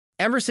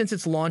Ever since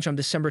its launch on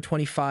December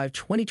 25,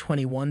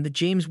 2021, the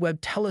James Webb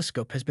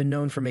Telescope has been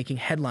known for making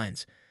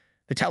headlines.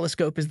 The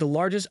telescope is the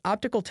largest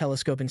optical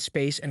telescope in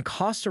space and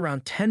costs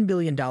around $10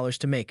 billion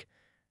to make.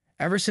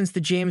 Ever since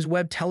the James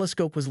Webb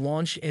Telescope was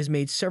launched, it has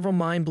made several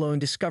mind-blowing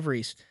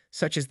discoveries,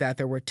 such as that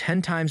there were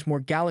 10 times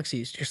more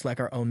galaxies, just like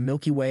our own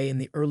Milky Way, in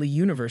the early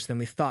universe than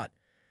we thought.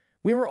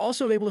 We were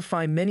also able to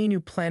find many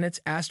new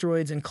planets,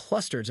 asteroids, and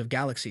clusters of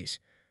galaxies.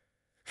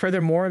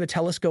 Furthermore, the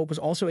telescope was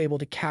also able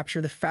to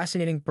capture the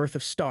fascinating birth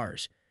of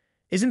stars.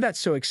 Isn't that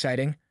so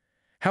exciting?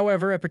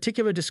 However, a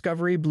particular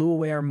discovery blew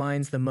away our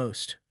minds the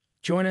most.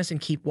 Join us and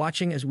keep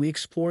watching as we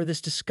explore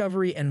this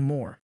discovery and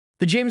more.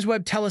 The James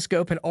Webb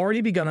Telescope had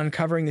already begun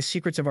uncovering the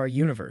secrets of our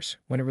universe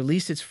when it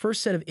released its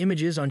first set of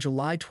images on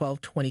July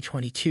 12,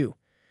 2022.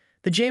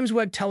 The James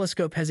Webb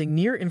Telescope has a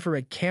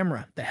near-infrared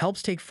camera that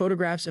helps take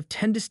photographs of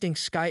 10 distinct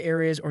sky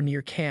areas or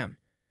near cam.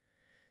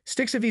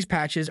 Six of these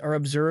patches are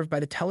observed by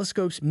the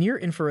telescope's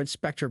near-infrared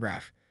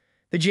spectrograph.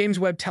 The James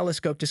Webb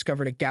Telescope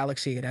discovered a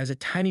galaxy that has a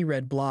tiny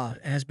red blob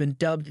and has been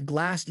dubbed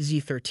Glass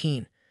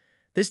Z13.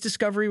 This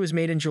discovery was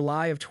made in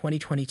July of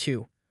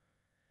 2022.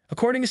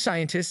 According to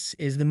scientists,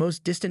 it is the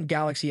most distant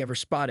galaxy ever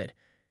spotted.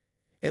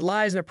 It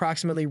lies at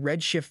approximately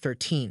redshift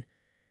 13.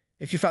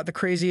 If you thought the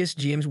craziest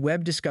James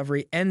Webb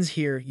discovery ends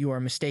here, you are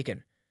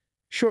mistaken.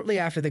 Shortly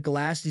after the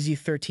Glass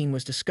Z13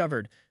 was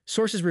discovered,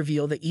 sources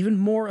reveal that even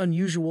more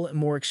unusual and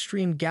more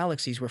extreme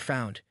galaxies were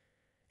found.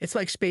 It's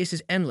like space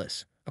is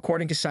endless.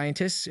 According to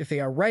scientists, if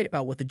they are right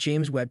about what the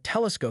James Webb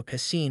Telescope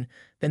has seen,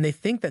 then they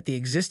think that the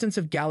existence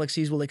of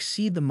galaxies will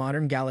exceed the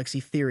modern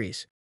galaxy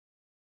theories.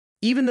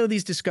 Even though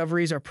these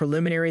discoveries are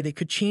preliminary, they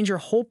could change our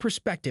whole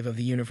perspective of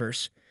the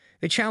universe.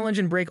 They challenge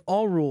and break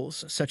all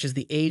rules, such as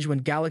the age when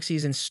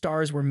galaxies and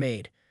stars were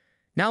made.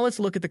 Now let's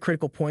look at the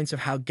critical points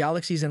of how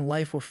galaxies and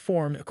life were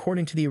formed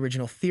according to the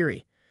original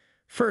theory.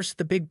 First,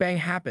 the Big Bang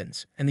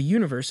happens, and the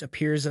universe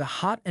appears at a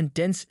hot and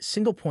dense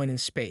single point in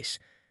space.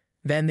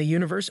 Then the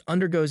universe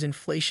undergoes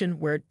inflation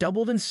where it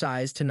doubled in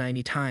size to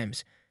 90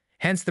 times.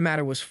 Hence, the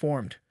matter was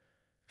formed.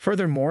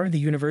 Furthermore, the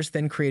universe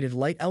then created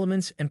light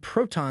elements, and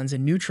protons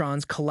and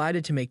neutrons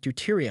collided to make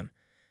deuterium.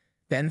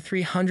 Then,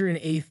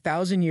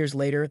 380,000 years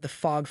later, the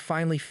fog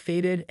finally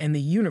faded and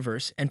the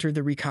universe entered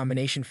the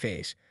recombination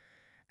phase.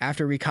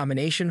 After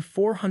recombination,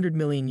 400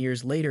 million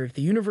years later,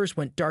 the universe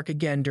went dark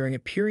again during a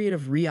period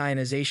of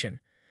reionization.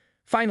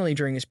 Finally,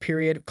 during this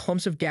period,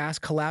 clumps of gas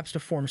collapsed to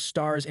form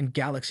stars and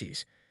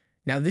galaxies.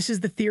 Now, this is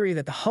the theory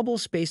that the Hubble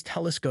Space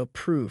Telescope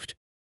proved.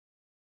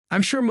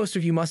 I'm sure most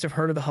of you must have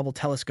heard of the Hubble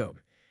telescope.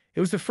 It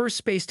was the first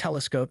space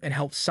telescope and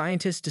helped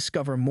scientists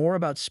discover more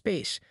about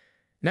space.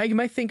 Now, you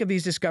might think of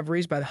these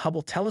discoveries by the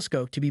Hubble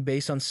telescope to be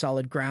based on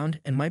solid ground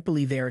and might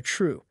believe they are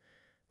true.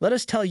 Let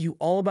us tell you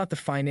all about the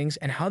findings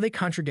and how they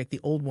contradict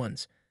the old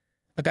ones.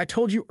 Like I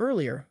told you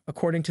earlier,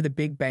 according to the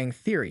Big Bang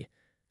theory,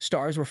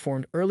 stars were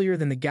formed earlier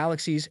than the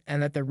galaxies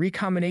and that the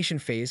recombination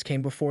phase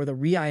came before the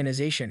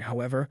reionization.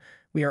 However,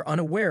 we are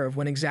unaware of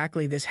when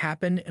exactly this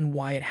happened and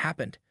why it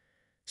happened.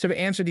 So to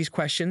answer these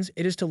questions,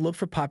 it is to look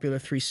for popular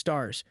three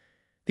stars.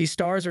 These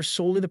stars are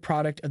solely the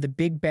product of the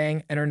Big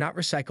Bang and are not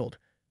recycled.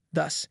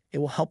 Thus, it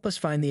will help us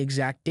find the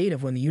exact date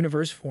of when the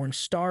universe formed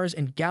stars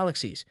and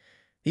galaxies.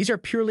 These are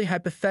purely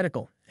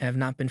hypothetical and have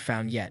not been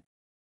found yet.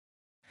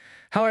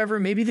 However,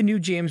 maybe the new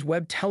James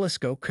Webb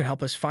Telescope could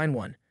help us find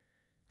one.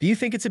 Do you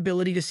think its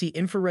ability to see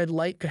infrared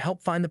light could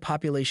help find the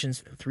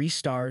population's three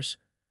stars?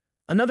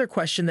 Another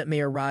question that may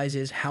arise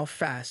is, how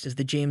fast is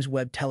the James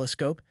Webb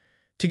Telescope?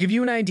 To give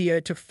you an idea,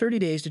 it took 30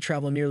 days to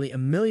travel nearly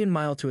 1,000,000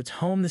 miles to its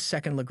home, the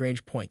second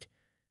Lagrange point.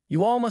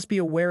 You all must be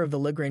aware of the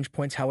Lagrange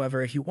points.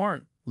 However, if you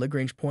aren't,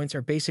 Lagrange points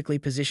are basically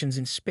positions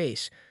in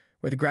space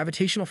where the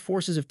gravitational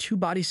forces of two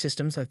body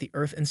systems like the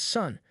Earth and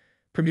Sun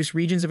produce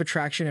regions of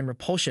attraction and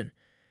repulsion.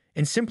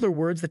 In simpler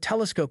words, the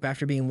telescope,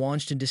 after being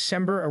launched in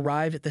December,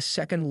 arrived at the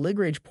second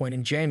Lagrange point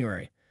in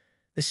January.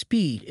 The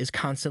speed is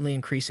constantly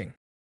increasing.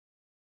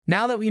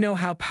 Now that we know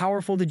how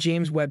powerful the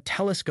James Webb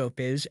Telescope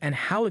is and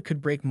how it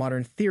could break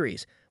modern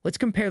theories, let's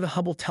compare the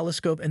Hubble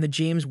telescope and the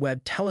James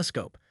Webb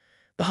Telescope.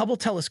 The Hubble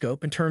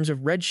telescope, in terms of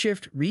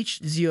redshift,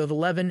 reached Z of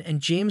 11, and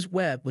James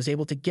Webb was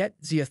able to get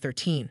Z of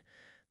 13.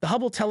 The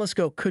Hubble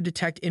telescope could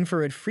detect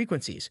infrared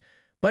frequencies,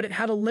 but it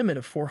had a limit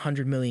of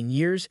 400 million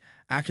years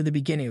after the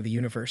beginning of the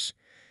universe.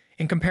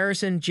 In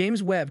comparison,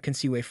 James Webb can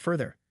see way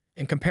further.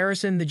 In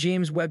comparison, the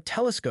James Webb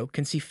Telescope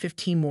can see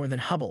 15 more than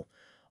Hubble.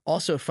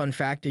 Also, fun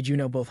fact, did you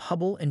know both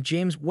Hubble and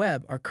James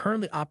Webb are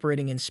currently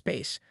operating in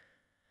space?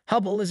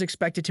 Hubble is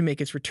expected to make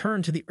its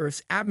return to the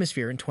Earth's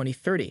atmosphere in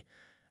 2030.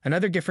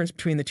 Another difference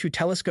between the two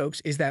telescopes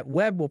is that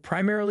Webb will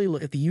primarily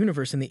look at the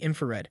universe in the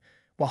infrared,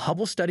 while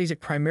Hubble studies it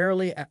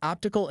primarily at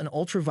optical and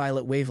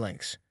ultraviolet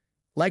wavelengths.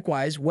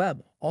 Likewise,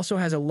 Webb also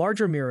has a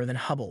larger mirror than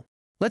Hubble.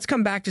 Let's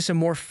come back to some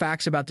more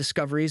facts about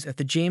discoveries that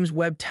the James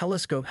Webb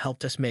Telescope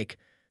helped us make,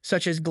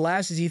 such as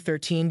Glass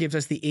Z13 gives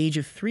us the age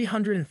of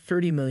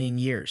 330 million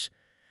years.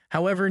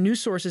 However, new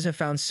sources have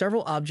found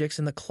several objects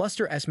in the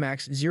cluster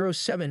SMACS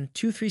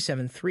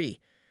 072373.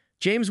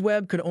 James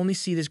Webb could only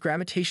see this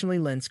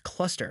gravitationally lensed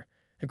cluster,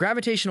 The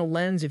gravitational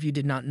lens, if you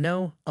did not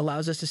know,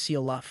 allows us to see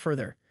a lot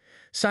further.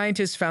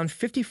 Scientists found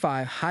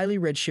 55 highly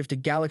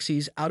redshifted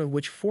galaxies, out of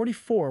which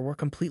 44 were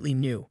completely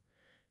new.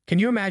 Can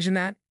you imagine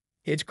that?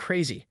 It's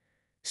crazy.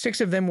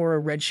 6 of them were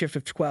a redshift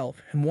of 12,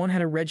 and 1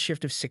 had a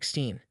redshift of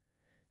 16.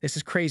 This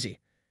is crazy.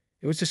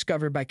 It was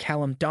discovered by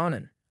Callum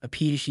Donnan, a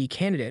PhD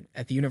candidate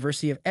at the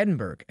University of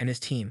Edinburgh, and his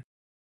team.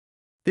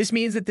 This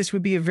means that this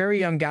would be a very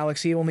young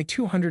galaxy, only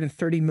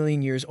 230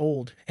 million years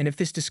old, and if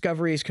this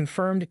discovery is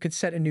confirmed, it could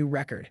set a new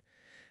record.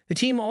 The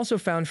team also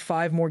found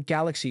 5 more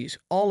galaxies,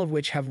 all of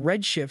which have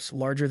redshifts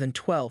larger than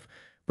 12,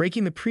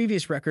 breaking the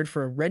previous record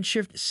for a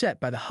redshift set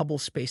by the Hubble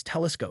Space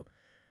Telescope.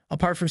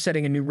 Apart from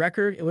setting a new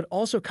record, it would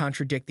also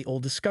contradict the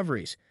old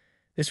discoveries.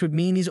 This would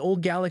mean these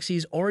old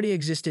galaxies already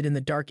existed in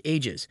the Dark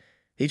Ages.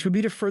 These would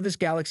be the furthest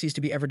galaxies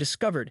to be ever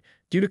discovered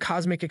due to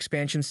cosmic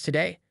expansions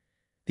today.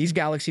 These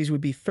galaxies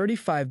would be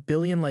 35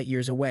 billion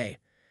light-years away.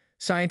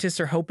 Scientists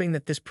are hoping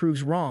that this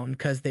proves wrong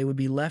because they would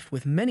be left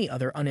with many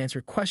other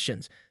unanswered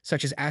questions,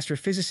 such as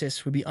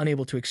astrophysicists would be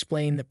unable to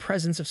explain the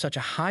presence of such a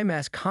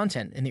high-mass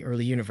content in the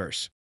early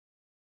universe.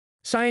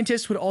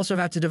 Scientists would also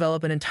have to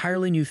develop an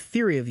entirely new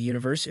theory of the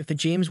universe if the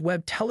James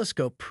Webb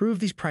Telescope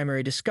proved these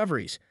primary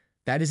discoveries.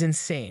 That is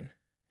insane.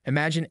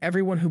 Imagine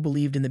everyone who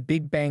believed in the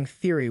Big Bang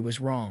Theory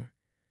was wrong.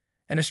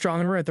 An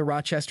astronomer at the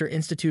Rochester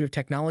Institute of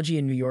Technology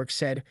in New York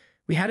said,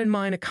 "We had in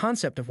mind a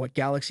concept of what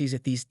galaxies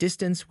at these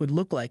distances would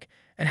look like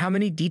and how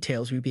many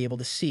details we'd be able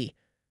to see.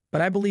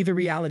 But I believe the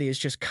reality is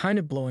just kind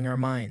of blowing our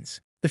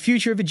minds." The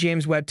future of the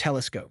James Webb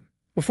Telescope.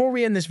 Before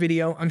we end this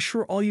video, I'm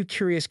sure all you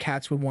curious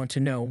cats would want to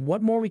know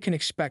what more we can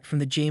expect from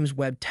the James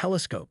Webb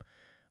Telescope.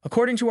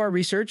 According to our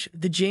research,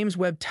 the James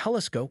Webb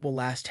Telescope will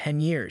last 10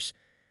 years.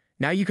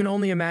 Now you can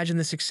only imagine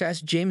the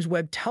success James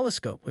Webb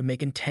Telescope would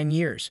make in 10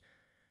 years.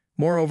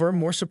 Moreover,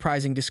 more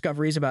surprising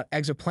discoveries about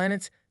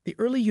exoplanets, the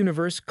early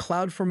universe,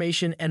 cloud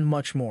formation, and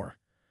much more.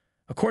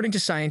 According to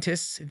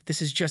scientists,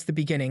 this is just the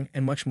beginning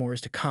and much more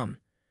is to come.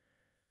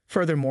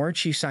 Furthermore,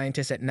 Chief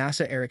Scientist at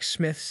NASA Eric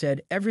Smith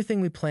said,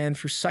 "Everything we planned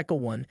through Cycle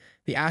 1,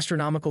 the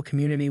astronomical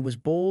community was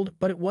bold,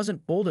 but it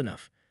wasn't bold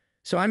enough.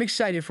 So I'm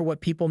excited for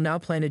what people now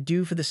plan to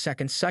do for the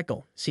second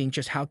cycle, seeing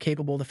just how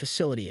capable the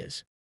facility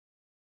is."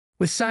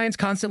 With science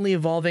constantly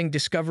evolving,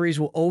 discoveries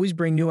will always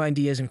bring new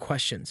ideas and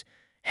questions.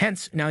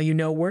 Hence, now you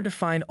know where to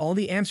find all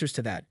the answers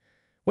to that.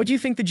 What do you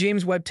think the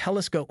James Webb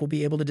Telescope will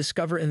be able to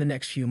discover in the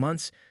next few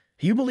months?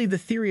 Do you believe the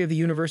theory of the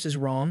universe is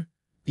wrong?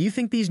 Do you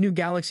think these new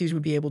galaxies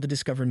would be able to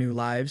discover new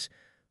lives?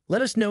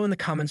 Let us know in the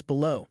comments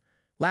below.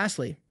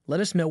 Lastly, let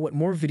us know what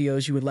more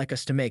videos you would like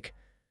us to make.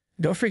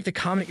 Don't forget to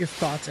comment your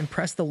thoughts and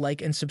press the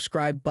like and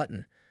subscribe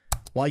button.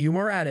 While you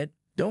are at it,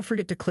 don't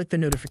forget to click the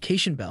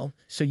notification bell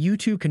so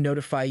YouTube can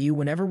notify you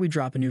whenever we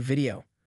drop a new video.